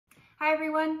Hi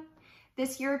everyone!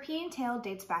 This European tale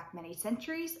dates back many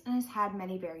centuries and has had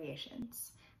many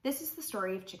variations. This is the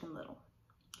story of Chicken Little.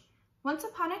 Once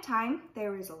upon a time,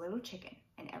 there was a little chicken,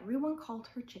 and everyone called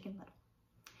her Chicken Little.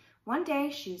 One day,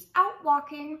 she was out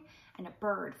walking, and a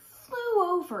bird flew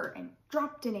over and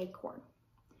dropped an acorn.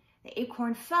 The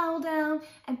acorn fell down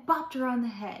and bopped her on the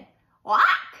head.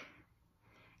 Whack!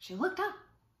 She looked up,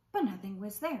 but nothing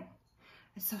was there.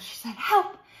 And so she said,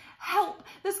 "Help! Help!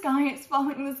 The sky is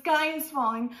falling! The sky is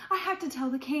falling! I have to tell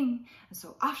the king!" And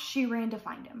so off she ran to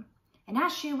find him. And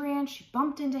as she ran, she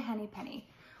bumped into Henny Penny.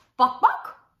 "Buck,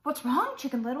 buck! What's wrong,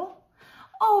 Chicken Little?"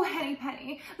 "Oh, Henny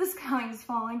Penny, the sky is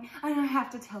falling, and I have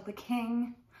to tell the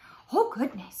king." "Oh,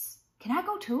 goodness! Can I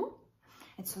go too?"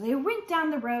 And so they went down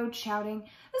the road shouting,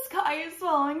 "The sky is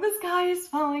falling! The sky is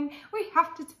falling! We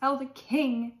have to tell the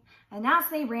king!" And as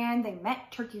they ran, they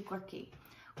met Turkey Lurkey.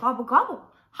 "Gobble, gobble!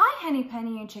 Hi, Henny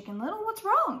Penny and Chicken Little, what's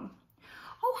wrong?"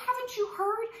 "Oh, haven't you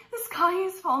heard? The sky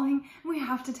is falling, and we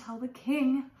have to tell the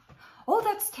king." "Oh,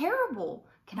 that's terrible.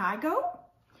 Can I go?"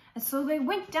 And so they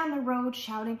went down the road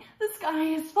shouting, "The sky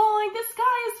is falling, the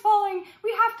sky is falling,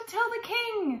 we have to tell the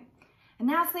king."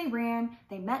 And as they ran,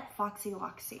 they met Foxy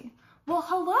Loxy. "Well,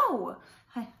 hello,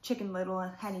 Chicken Little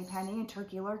and Henny Penny and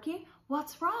Turkey Lurkey.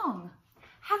 What's wrong?"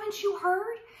 "Haven't you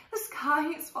heard? The sky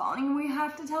is falling and we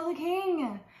have to tell the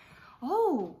king."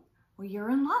 "Oh, well, you're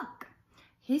in luck.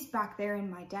 He's back there in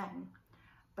my den,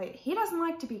 but he doesn't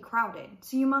like to be crowded,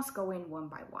 so you must go in one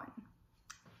by one."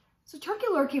 So Turkey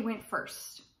Lurkey went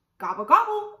first. Gobble,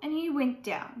 gobble, and he went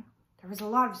down. There was a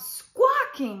lot of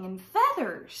squawking and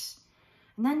feathers,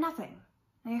 and then nothing.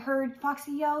 They heard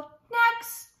Foxy yell,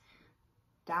 "Next!"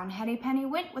 Down Henny Penny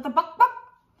went with a buck, buck.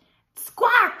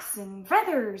 Squawks and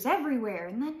feathers everywhere,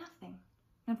 and then nothing.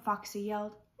 And Foxy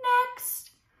yelled,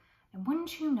 "Next!" And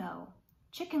wouldn't you know,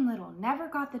 Chicken Little never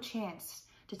got the chance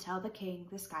to tell the king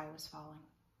the sky was falling.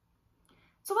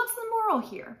 So what's the moral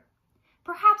here?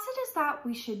 Perhaps it is that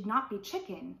we should not be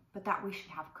chicken, but that we should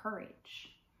have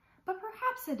courage. But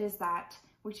perhaps it is that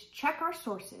we should check our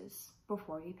sources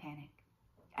before we panic.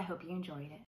 I hope you enjoyed it.